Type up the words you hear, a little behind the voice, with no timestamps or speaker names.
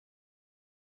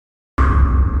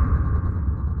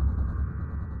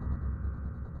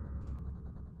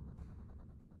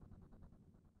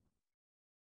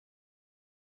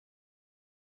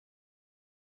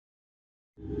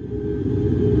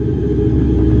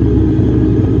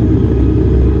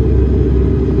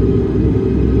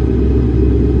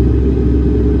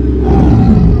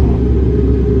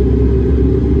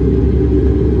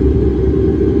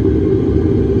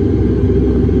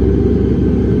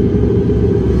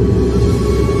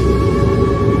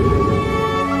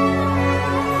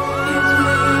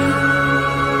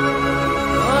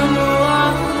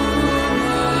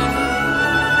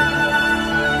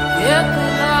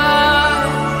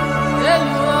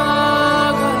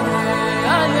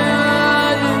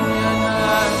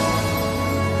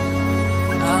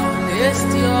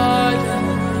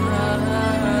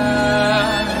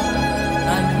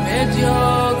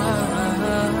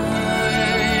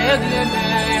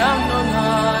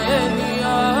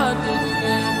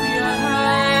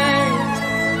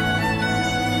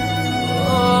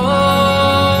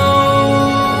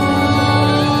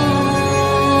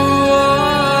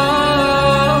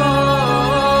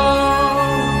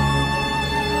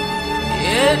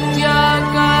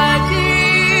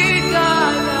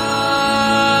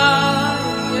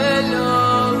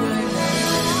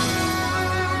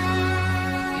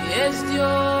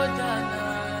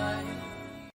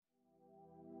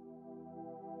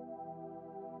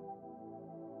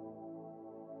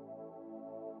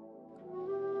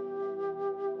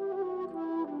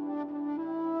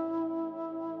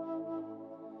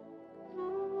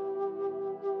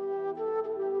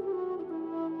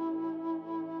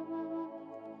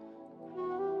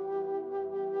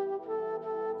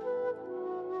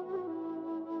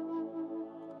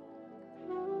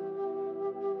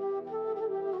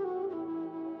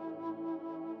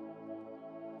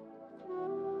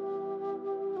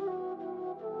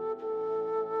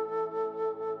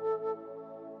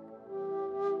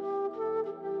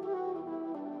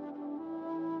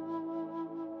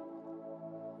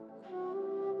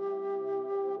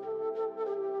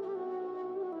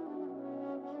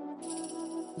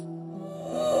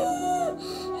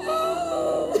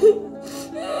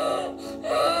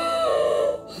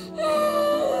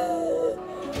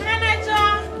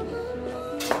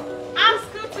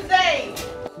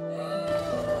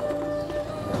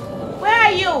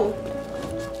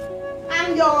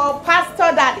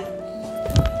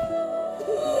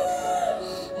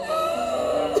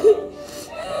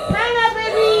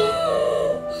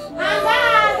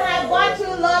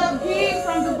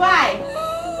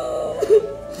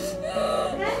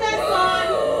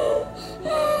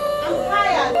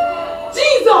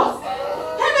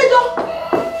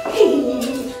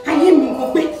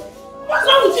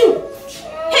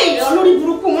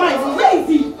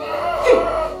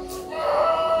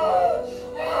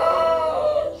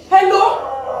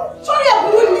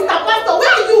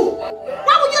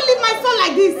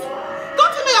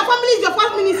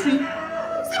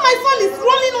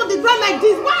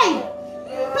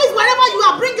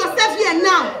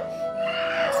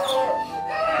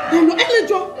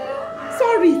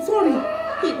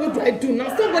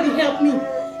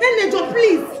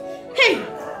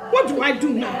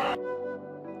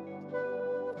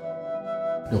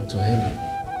Dr. Helen,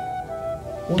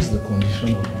 what's the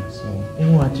condition of my son?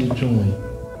 And what are you doing?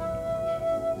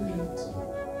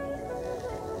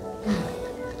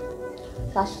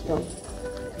 Pastor,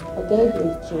 I gave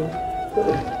it to you.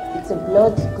 It's a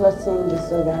blood clotting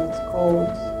disorder. It's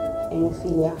called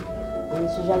hemophilia, and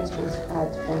it's usually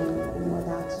transferred from a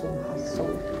mother to her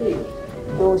son.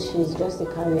 Though she's just a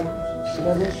carrier, she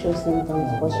doesn't show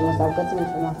symptoms, but she must have gotten it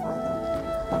from her father.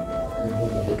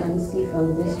 You can see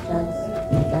from this chart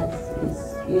that it's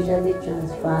usually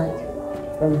transferred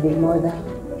from the mother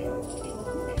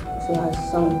to her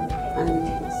son, and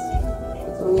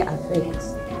it only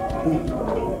affects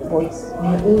but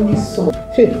my only son.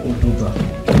 Hey, Oduba,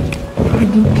 I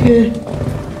don't care.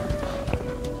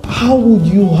 How would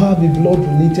you have a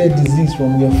blood-related disease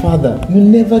from your father? You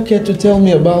never cared to tell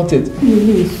me about it.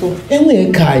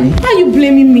 Anyway, Kai. Why are you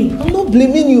blaming me? I'm not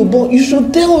blaming you, but you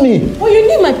should tell me. Well, you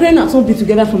knew my parents not be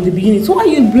together from the beginning, so why are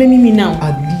you blaming me now?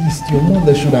 At least your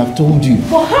mother should have told you.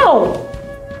 But how?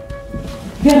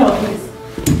 Get out, please.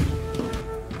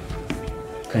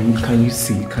 Can you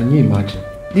see? Can you imagine?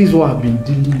 This is what I've been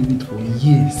dealing with for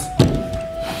years.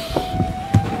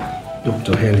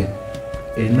 Dr. Helen,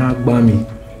 Enagbami,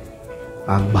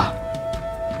 Agba.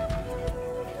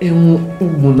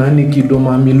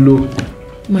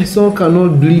 My son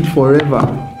cannot bleed forever.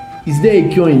 Is there a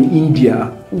cure in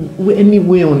India?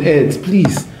 Anywhere on earth,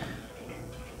 please?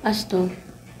 Pastor,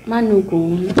 Manu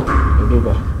go.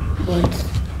 But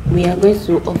we are going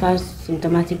to offer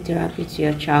symptomatic therapy to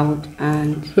your child,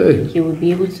 and he will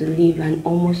be able to live an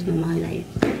almost normal life.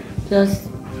 Plus,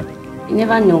 you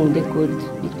never know, they could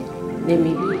Let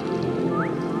me be.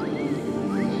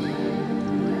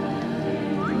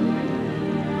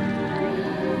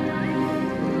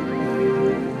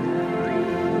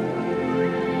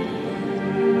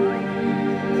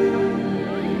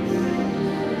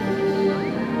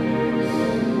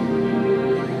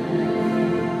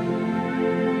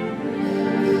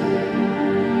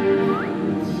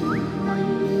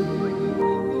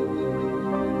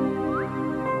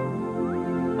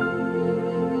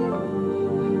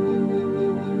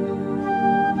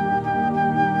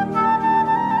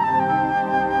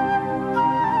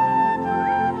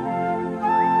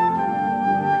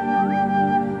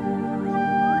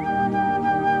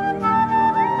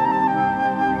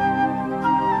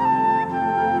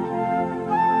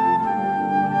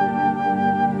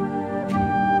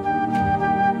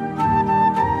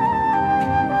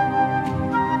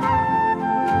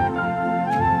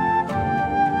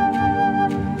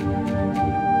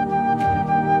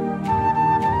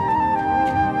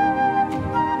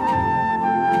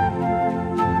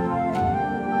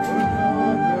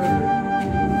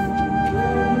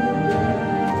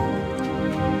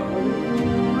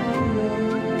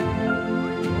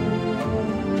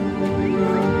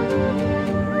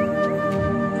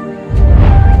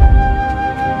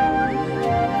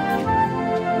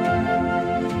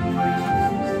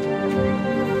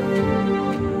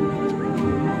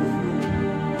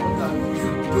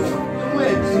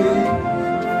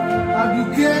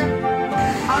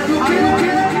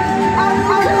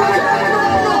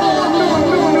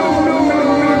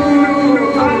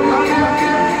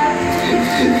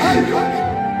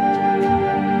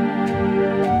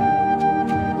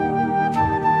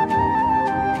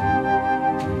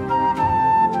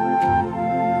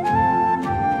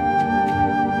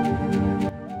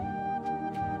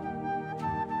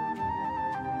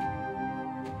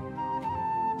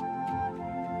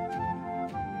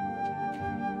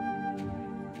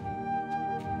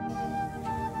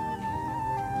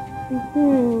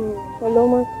 Hello,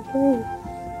 my friend.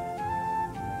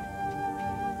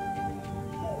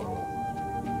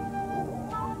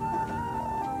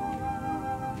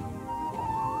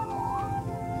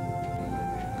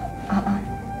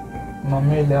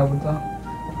 Mama ile abuta.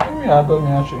 Mimi ado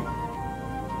mi ache.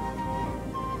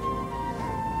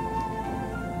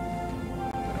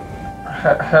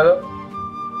 Hello.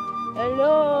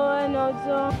 Hello,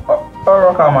 Enozo.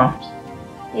 Oro kama.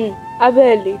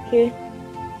 Abelike.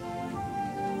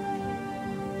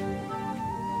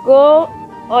 Go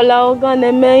ola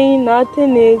ogane meyin na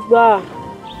tinegba.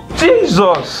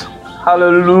 Jesus.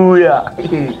 Hallelujah.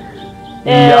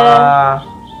 Yeah.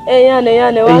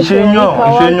 Eyane wa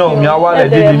Ishenyo mi awale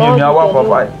dede mi awa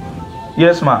papa.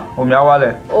 Yes ma, o mi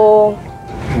awale. Oh.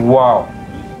 Wow.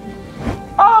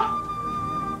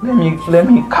 Let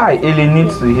me Kai Ele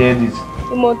needs to hear this.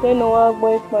 Imote no wa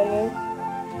gbo ipane.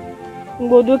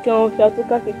 Ngbodu ke won fi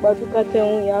atuka fi paduka te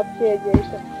un ya fi eje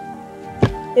ise.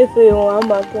 Efe won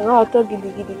ama ke ha to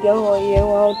gidigidi ke ho ye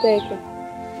won o te ke.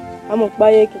 Amo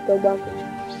paye ki to gba ko.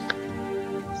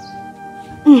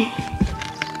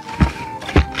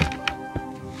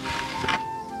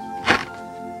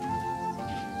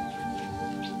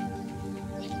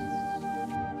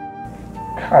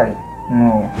 Kai,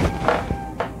 no.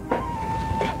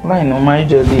 Line on my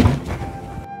jelly.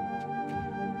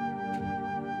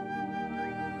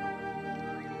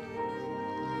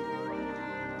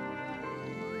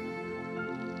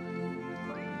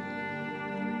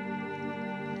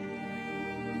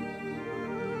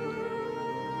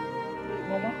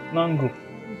 Nango.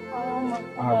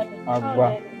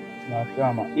 Agba. Na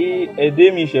kama.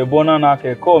 Edemi shebona na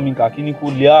ke ko mi kakini ku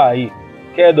le ayi.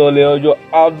 Kedo le ojo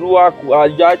adua ku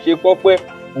aja se pope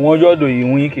won ojo do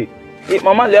yiwun ike.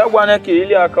 Mama le agba na ke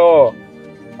ile aka o.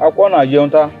 Akwo na jeun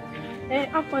ta.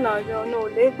 Akwo na je no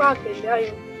le gba kele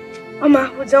ayo.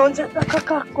 Mama, o jeun je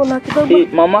kaka ko na ti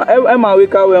dogba. Mama, e ma we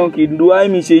ka we on ki ndu ai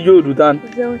mi se jodu tan.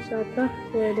 Jeun shata,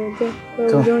 we de je.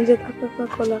 O jeun je kaka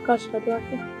ko la ka shado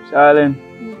ake. Shalen.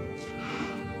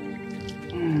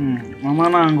 Mama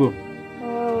nango.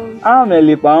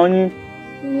 Meli pa oni.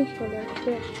 Ni shola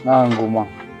se. Nango ma.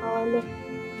 Ale.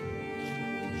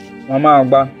 Mama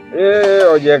agba.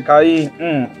 Oje kai.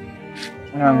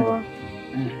 Nango.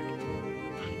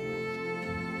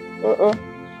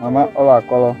 Mama ola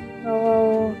kolo.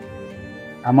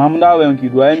 Amam da we nki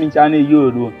do ai mi cha na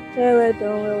yodo. Ewe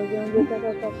don we o jeun je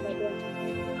kaka ko shado.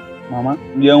 Mama,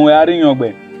 ndi enwe ari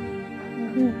yogbe.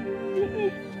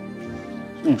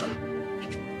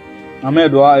 Mama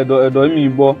edo mi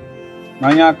bo.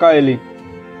 Manya ka ele.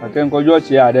 Ake nkojo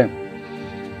chi ade.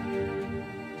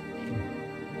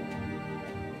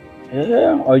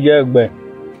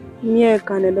 Mi e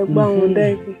kan le gba won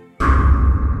de ki.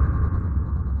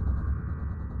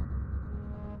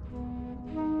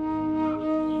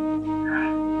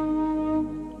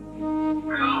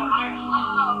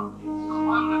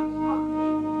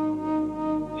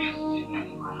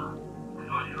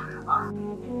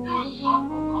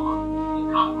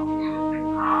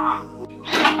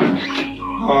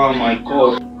 answer my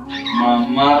call.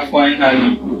 Mama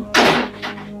finally.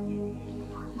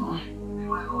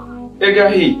 Hey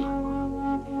guy,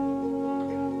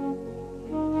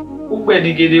 who were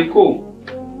the gede ko?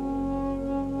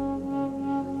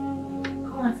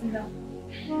 Come and sit down.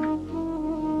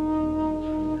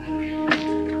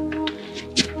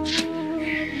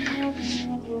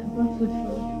 I brought food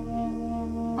for you.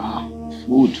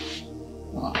 Food.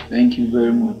 Thank you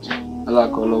very much.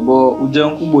 Alakolobo,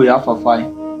 ujen kubo ya fafai.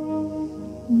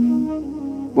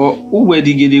 But who were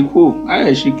the gede ko?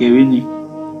 I she kewini.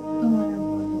 Don't worry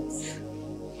about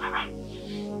it.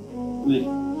 Wait.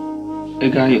 Hey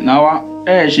guy, now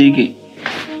shake.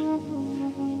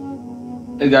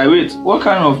 Hey guy, wait. What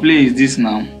kind of play is this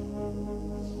now?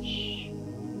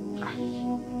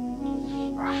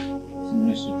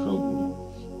 It's trouble.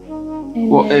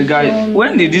 Well, hey guy,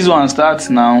 when did this one start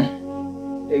now?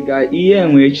 Hey guy,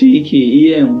 we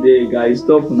cheeky, there, guy,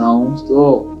 stop now,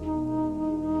 stop.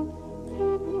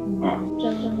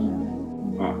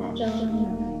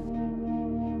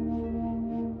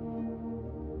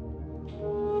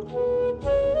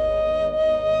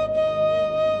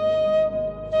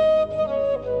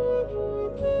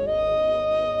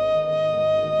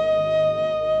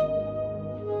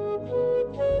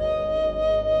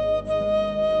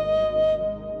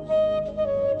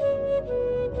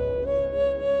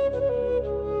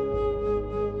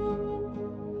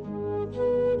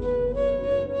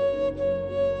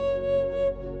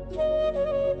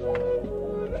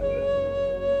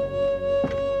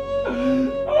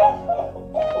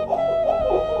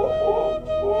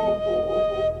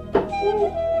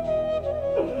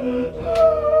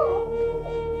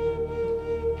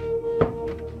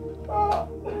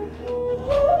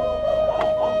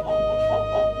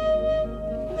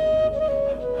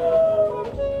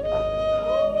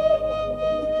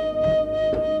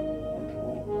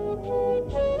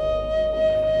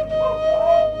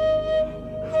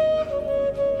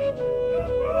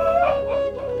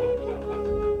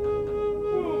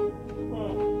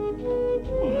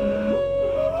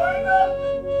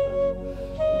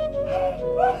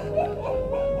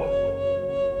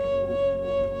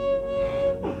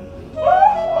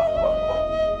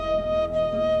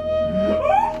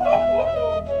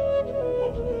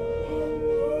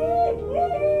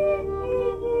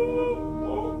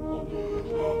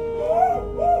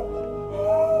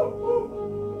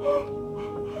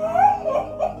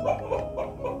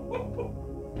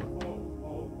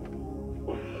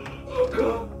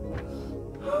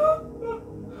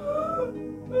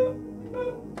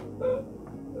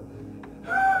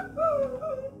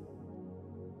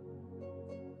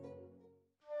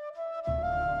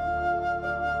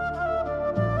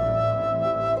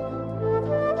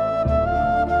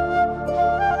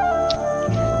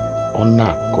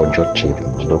 Ona kojo chiri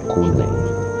ndokune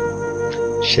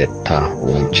sheta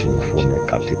unchi mfune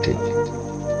katete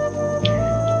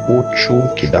uchu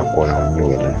kidakona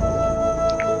nyole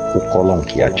ukolon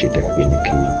kiachide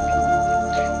kwiniki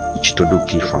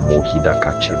ichitoduki famo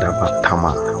hidakachida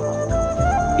batama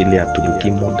ile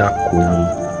atuduki moda kuni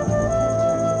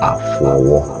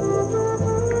afuowo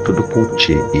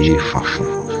tudupuche fafu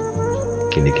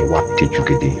kiniki wati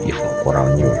jugide ifokora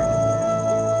nyole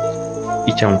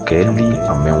Ichankeli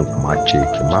ameun mache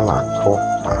kimala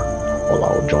topa ola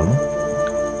ojon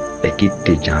eki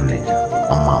tejane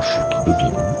amafu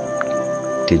kidudinu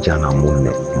tejana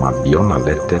mune mabiona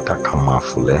leteta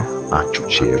kamafule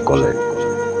achuche gole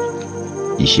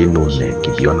ishe nune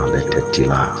kibiona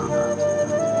letetila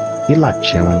ila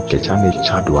chen kechane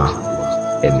chadwa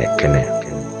enekene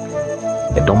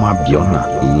edoma biona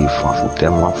ifafute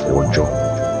mwafu ojo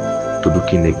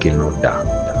tudukine genoda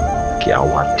ki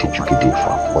awa tijugide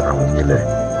fa ora unyele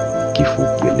kifu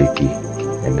peleki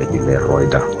enedile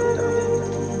roida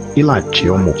ila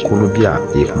chiomo kulubia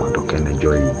ifmadokene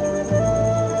joyi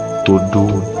todo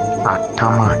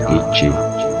atama eche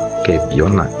ke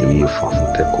biona fa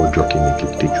fute kojo kini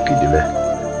tijugide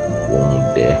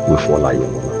wonde wefola yo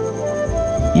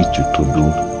ichu todo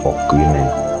okune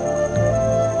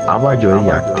abajo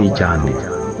ya tijane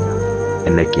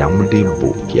eneki amude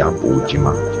bo ki abo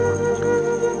jima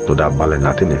toda bale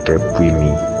natene ke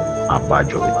puimi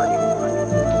abajo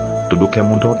todo ke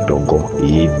mundo dogo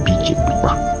biji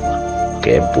pipa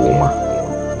ke boma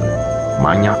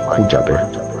manya kujabe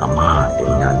ama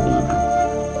enya nidu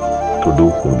todo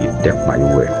humi depa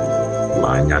iwe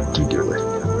manya didewe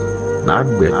na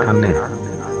agbe kane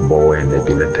bowe ne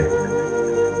bilete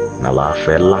na la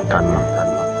fe latana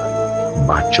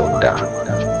bachoda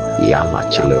yala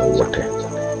chile wote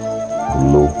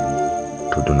lo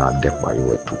todo na depa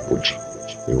iwe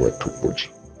tupoji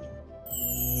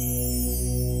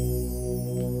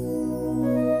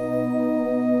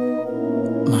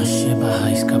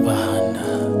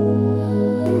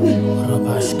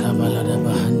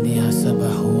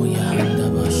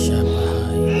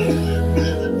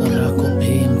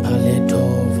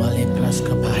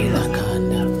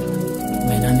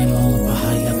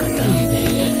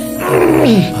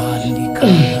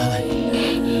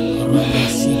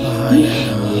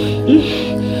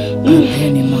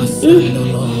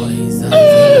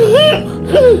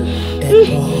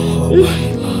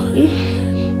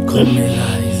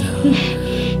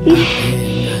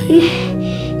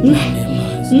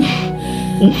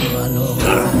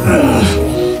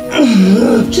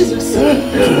Jesus.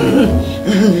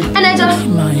 Anaja.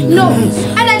 No.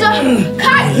 Anaja.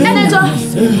 Kai. Anaja.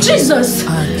 Jesus.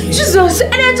 Jesus.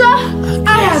 Anaja.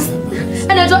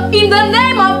 Anaja. In the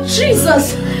name of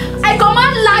Jesus. I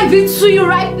command life into you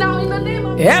right now in the name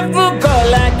of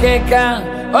Efukola keka.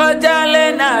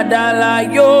 Ojale nadala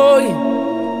yoy.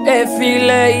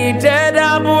 Efile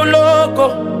iteda buloko.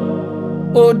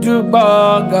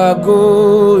 Odubaga go.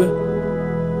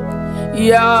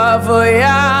 Yavo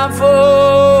yavo.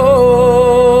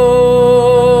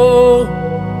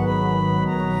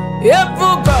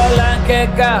 Efukola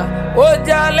keka.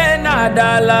 Ojale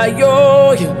nadala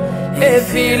yoy.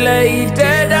 Efile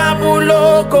iteda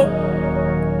buloko.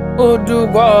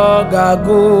 Odubaga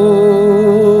go.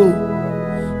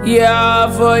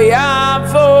 Yavo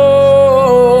yavo.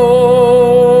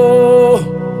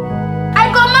 I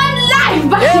command life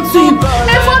back into you.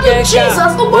 And for the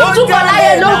Jesus who brought you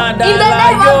alone, in the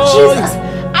name of Jesus,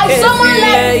 I summon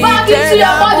life back into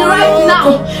your body right now.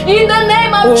 In the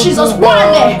name of Jesus. In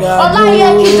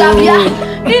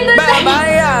the name of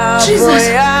Jesus.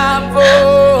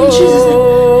 In Jesus' name.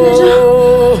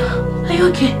 Are you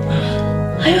okay?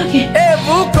 Are you okay?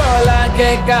 Efukola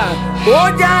keka.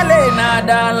 Ojale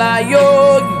nadala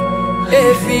yoy.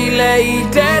 Efile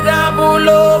iteda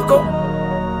buloko.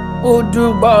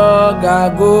 Udubaga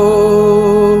go.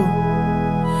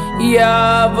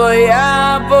 Yavo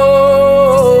yavo.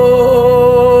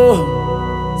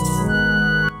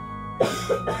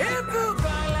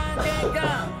 Efukola keka.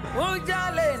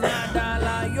 Ojale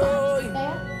nadala yoy.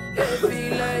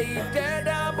 Efile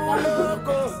iteda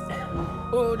buloko.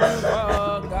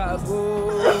 Udubaga go.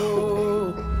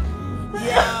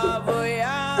 Yavo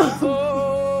yavo.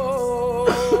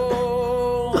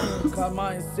 Come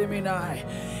on, seminar.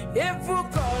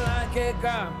 Efukola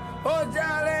keka.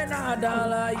 Ojale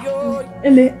nadala yoy.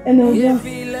 Elle est bien.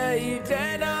 Efile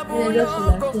iteda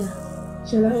buloko.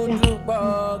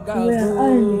 Udubaga go.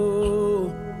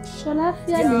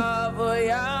 Yavo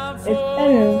yavo.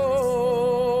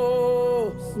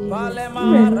 Vale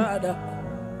marada.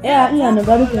 Il a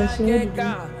baru kasih.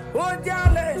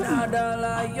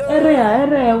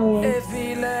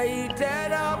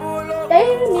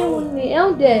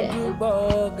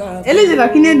 Ele já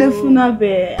aqui nem de funa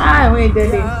be. We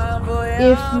dele.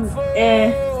 Efu.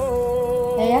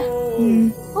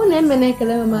 O nem mene que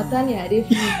leva matani a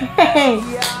refu.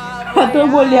 Pato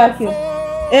boli aqui.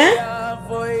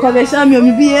 Quando chama meu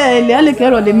bibi ele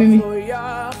quer de mimi.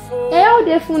 O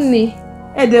de funi.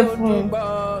 É de fun.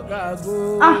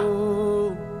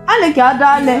 Ale que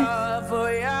adale.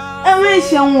 We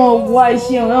se won ogwa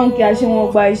ise won ki a se won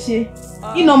gba ise.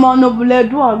 Ino ma no bule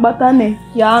du agbata ne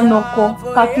ki a noko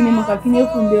kakini makakini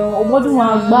funde obodun wa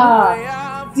agba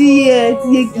ti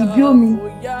ki bi omi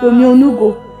to mi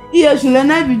onugo. Iye sule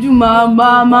na biju ma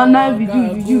na biju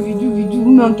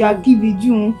mi ki aki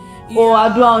biju o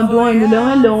adu ando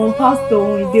inu le won pastor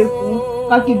won ide fun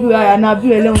kakibi aya na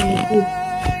bi ele won ko.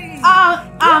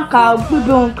 Ka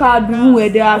gbebe nka duru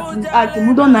ede ati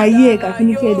mudo na ye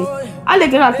kakini kede ale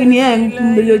ke kakini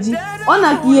nkumbeloji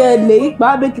ona ki ele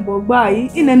ipa be ki bogba yi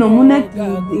ine no mune ki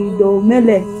ido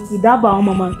mele idaba o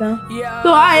mama tan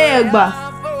so aye gba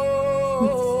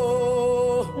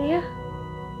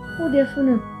O de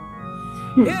funu.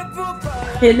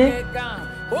 ele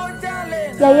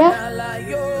Yaya.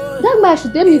 Dagba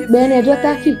shute mi pe ni ejo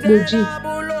ta ki poji.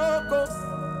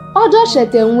 Ojo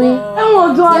sete nwe.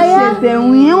 Ojo sete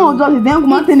nwe, ojo se den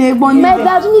kuma tene egbon ni. My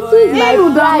virginity is my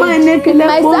pride.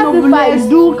 My sacrifice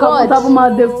do ka tabu ma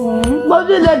de fun.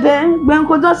 Boju le de, gben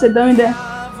ko jo sete nwe de.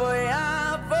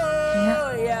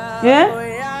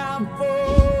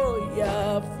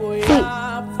 See,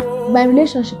 my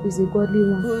relationship is a godly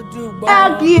one.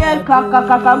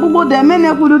 Kaka gbogbo de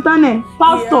mene kudu tane.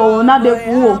 Pastor na de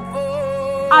fun o.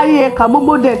 Aye ka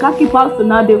gbogbo de ka ki pastor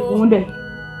na de fun de.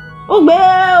 O gbe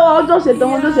ojo sete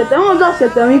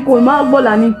rin ko ma gbo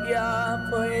la ni.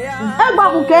 Egba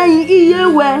ku keyin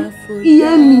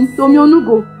iye mi to mi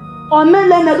onugo. O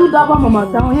mele ne du da ba mama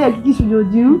ta won ye kiki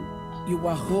sujoju. You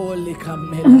are holy,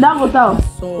 Camilla. Ndagota.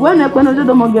 We ne pe no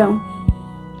jodo mo geun.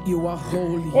 You are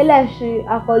holy. Eleshi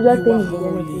akojo thing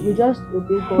we just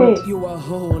obey God. You are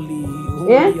holy.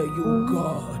 Holy are you,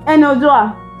 God.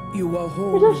 Enojoa. You are We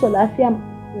holy. just solafia.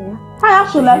 Aya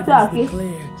solafia ke.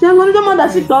 Se ngoni jo mo da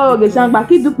si toro ge sangba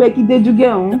ki dupe ki dejuge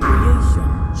ohun.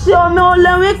 Se o me o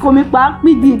lewe ko mi pa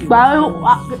pidi pa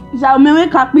ja o me we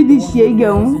ka pidi se ge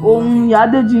ohun ya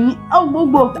deju ni o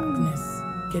gbogbo.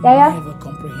 Yaya.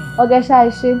 Ogesha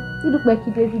ise idupe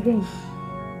kidejide.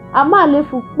 Ama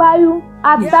lefu payu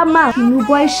adama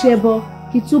kinubo ishebo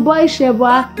kitubo ishebo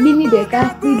akpini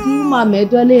deka pidi ma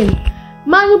medole.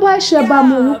 Manubo isheba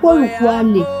mo rupo rupo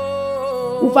ale.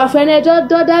 Ufafenejo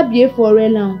doda bie fore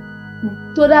la.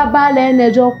 Toda bale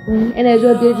enejo kun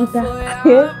enejo dejuta.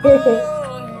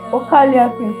 O kali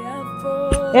akin.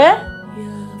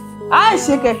 Ai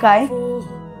se ke kai.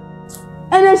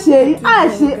 Ene se ai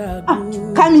se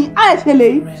kami ai se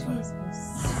le.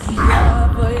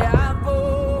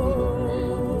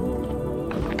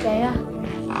 Yaya.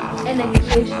 Ene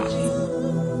relationship.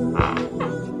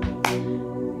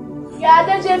 Ya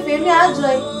deje femi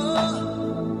ajoy.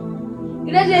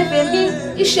 Deje femi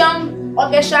isham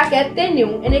ogesha ke teniu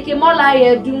eneke mola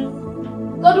yedun.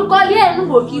 Todukoli enu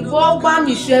bo ki bo gba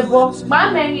mi sebo. Gba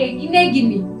me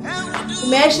ginegini.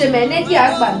 Me se me neki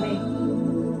agba me.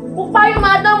 Upayu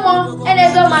madomo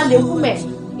enezo ma le kume.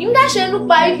 Imda se nu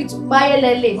payu ki tu paye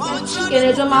lele.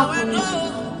 Kenejo ma kunu.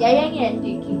 Yaya yen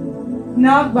ndeki.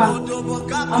 Nagba.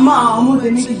 Ama amu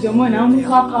de ni kijomo na amu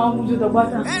ka ka amu jo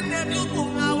dobata.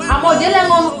 Amodele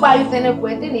mo nu payu tene ko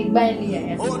ete ni gba ile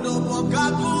yaya.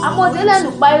 Amodele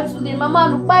nu payu tule mama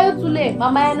nu payu tule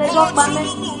mama enejo pa me.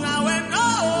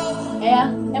 Eya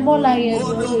ebola ye do.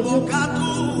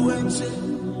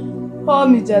 Oh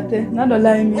mi jate na do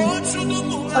la mi.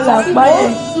 Ola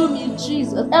paye. Do me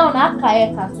Jesus. E ona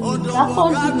akaye ka to me. That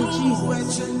phone do me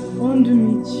Jesus. Ondu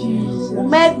mi Jesus.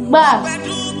 Megba.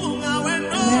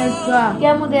 Megba.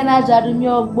 Kemu de na jadu mi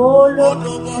ogbolo.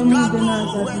 Kemu de na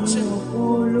jadu mi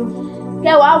ogbolo.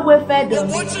 Ke wa we fedo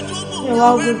mi. Ke wa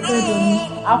we fedo mi.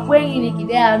 Apo eyin ni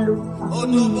kide alo.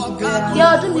 Ke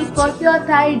odun mi ko ti o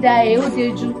taida e o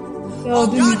deju. Ke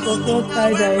odun mi ko ti o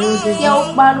taida e o deju. Ke o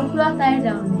palu ki o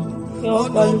taida mi. Ke o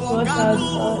palu ki o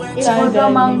taida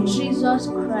mi. Jesus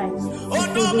Christ.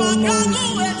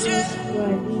 Jesus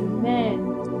Christ. Amen.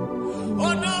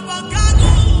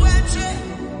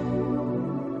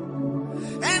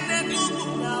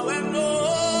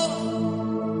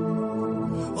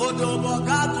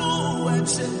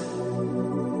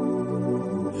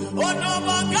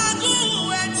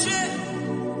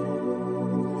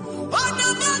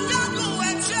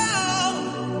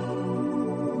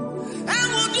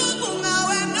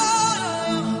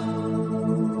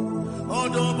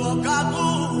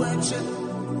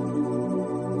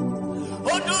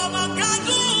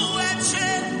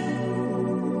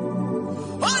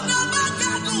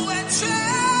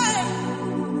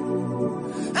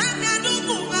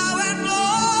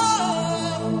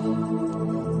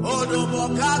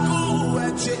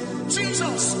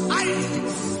 Jesus, I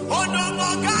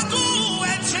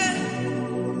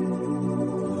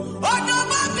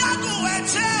Onomogagu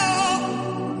eche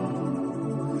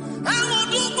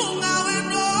Emudumu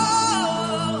ngaweno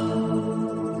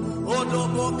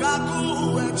Onomogagu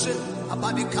eche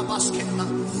Abadi kabaskema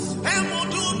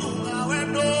Emudumu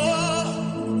ngaweno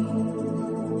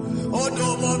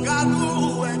Onomogagu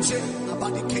eche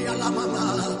Abadi keyala mama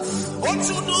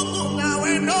Otudumu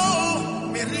ngaweno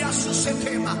Meria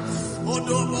susetema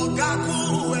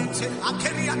Odomogagu eche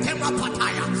Akeria tema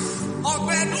pataya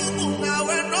Obedumu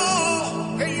ngaweno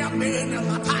Heya mena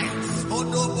mataya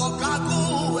Odomogagu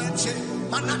eche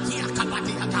Manatia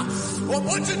kabadiata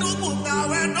Obotudumu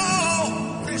ngaweno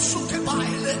Risuke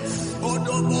baile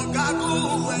Odomogagu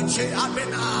eche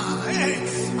Abena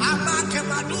Amake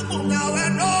madumu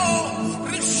ngaweno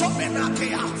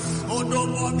Rishomenakea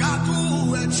Odomogagu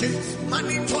eche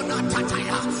Manitona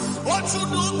tataya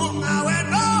Otudumu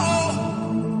ngaweno